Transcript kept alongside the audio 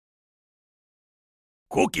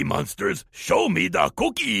Cookie Monsters, show me the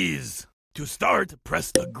cookies! To start,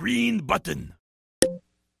 press the green button.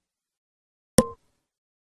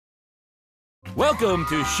 Welcome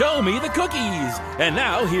to Show Me the Cookies! And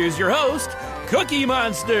now here's your host, Cookie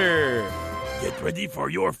Monster! Get ready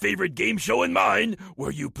for your favorite game show and mine,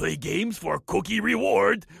 where you play games for cookie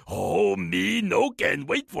reward. Oh, me no can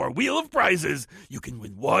wait for Wheel of Prizes. You can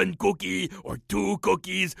win 1 cookie, or 2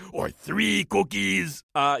 cookies, or 3 cookies.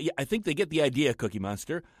 Yeah, I think they get the idea, Cookie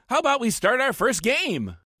Monster. How about we start our first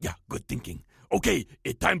game? Yeah, good thinking. Okay,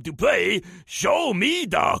 it's time to play Show Me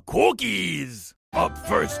the Cookies. Up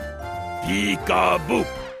first, Peek-a-boop.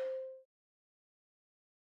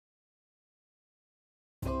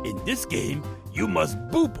 In this game, you must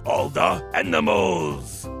boop all the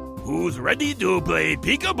animals. Who's ready to play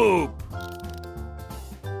peek-a-boop?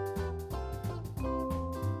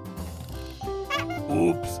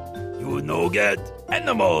 Oops, you no get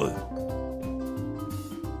animal.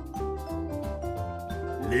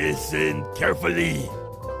 Listen carefully.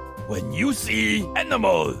 When you see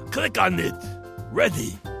animal, click on it.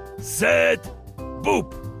 Ready, set,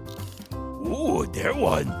 boop. Ooh, there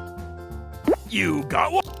one. You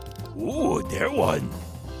got one. Ooh, there one.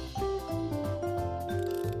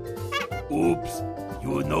 Oops,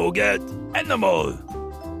 you no get animal.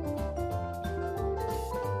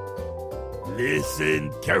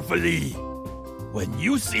 Listen carefully. When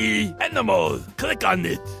you see animal, click on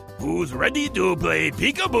it. Who's ready to play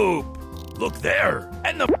peek-a-boop? Look there.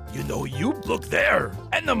 Animal. You know you look there.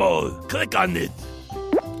 Animal. Click on it.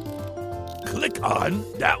 Click on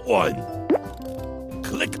that one.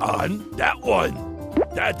 Click on that one.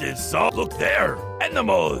 That is so. Look there.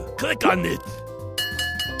 Animal. Click on it.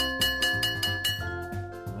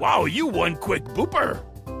 Wow, you won quick booper.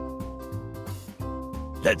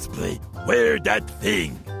 Let's play Where That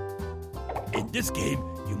Thing. In this game,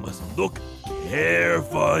 you must look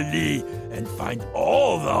carefully and find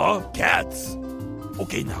all the cats.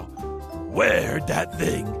 Okay, now, where that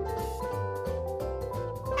thing?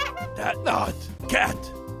 That not cat.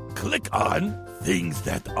 Click on things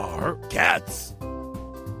that are cats.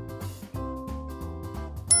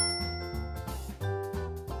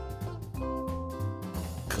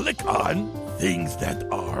 Click on things that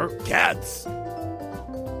are cats.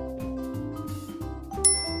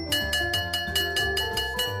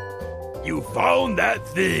 You found that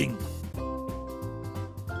thing.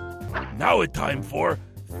 Now it's time for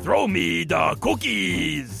Throw Me the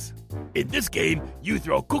Cookies. In this game, you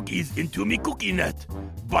throw cookies into me cookie net.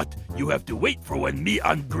 But you have to wait for when me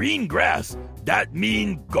on green grass. That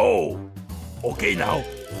mean go. Okay, now,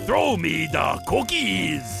 throw me the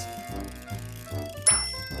cookies.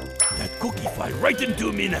 That cookie fly right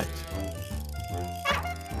into me net.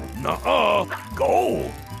 Nuh-uh, go.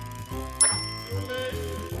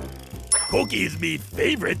 Cookies me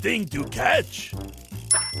favorite thing to catch.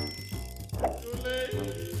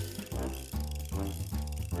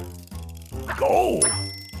 Go.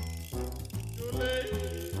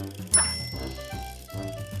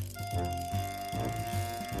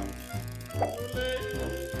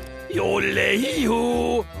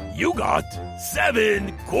 Yodel-hee-hoo, you got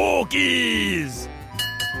 7 cookies.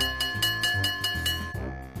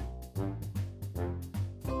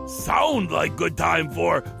 Sound like good time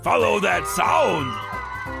for Follow That Sound.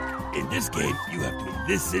 In this game, you have to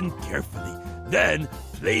listen carefully. Then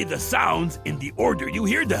play the sounds in the order you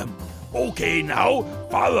hear them. Okay, now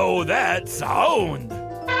follow that sound.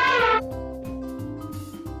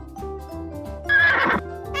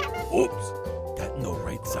 Oops, that no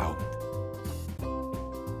right sound.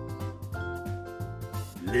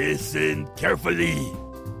 Listen carefully.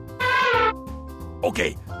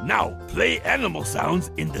 Okay, now play animal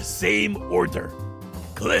sounds in the same order.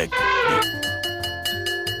 Click.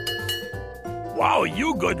 Wow,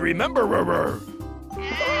 you good rememberer.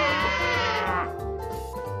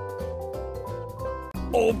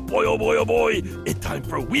 Oh boy, oh boy, oh boy. It's time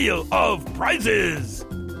for Wheel of Prizes.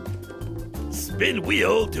 Spin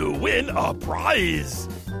wheel to win a prize.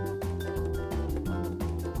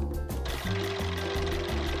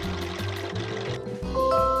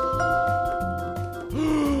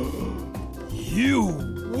 You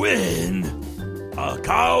win a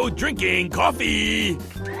cow drinking coffee.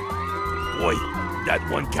 Boy, that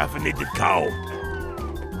one caffeinated cow.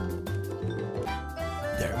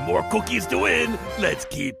 There are more cookies to win. Let's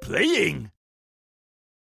keep playing.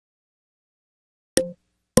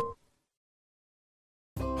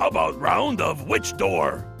 How about round of which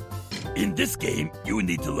door? In this game, you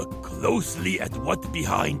need to look closely at what's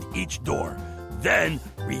behind each door. Then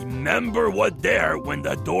remember what's there when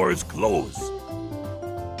the doors close.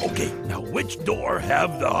 Okay, now which door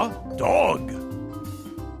have the dog?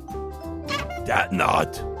 That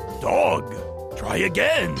not. Dog. Try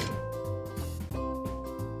again.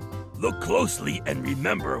 Look closely and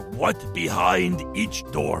remember what's behind each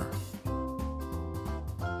door.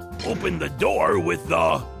 Open the door with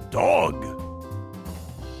the dog.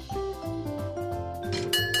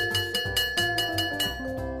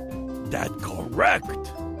 That's correct.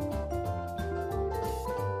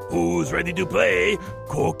 Who's ready to play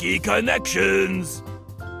Cookie Connections?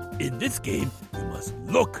 In this game, you must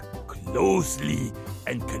look closely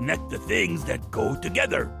and connect the things that go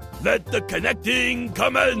together. Let the connecting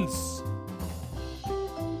commence.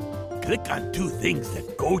 Click on two things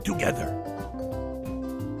that go together.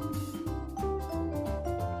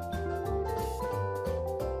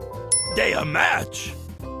 They a match.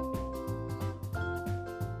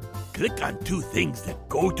 Click on two things that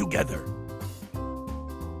go together.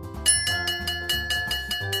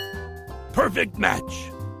 Perfect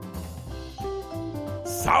match.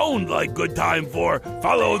 Sound like good time for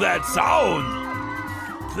Follow That Sound.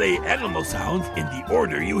 Play animal sounds in the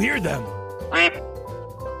order you hear them.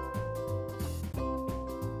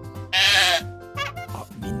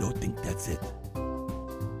 Me no think that's it.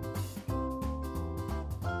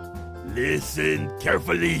 Listen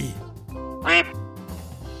carefully.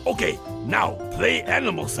 Okay, now play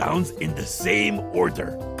animal sounds in the same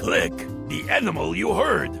order. Click the animal you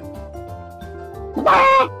heard.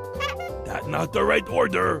 That's not the right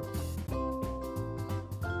order.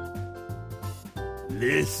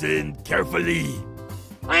 Listen carefully.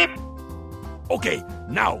 Okay,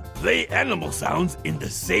 now play animal sounds in the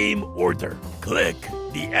same order. Click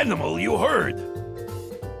the animal you heard.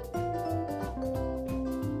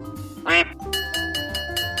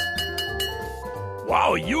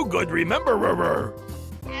 Wow, you good rememberer.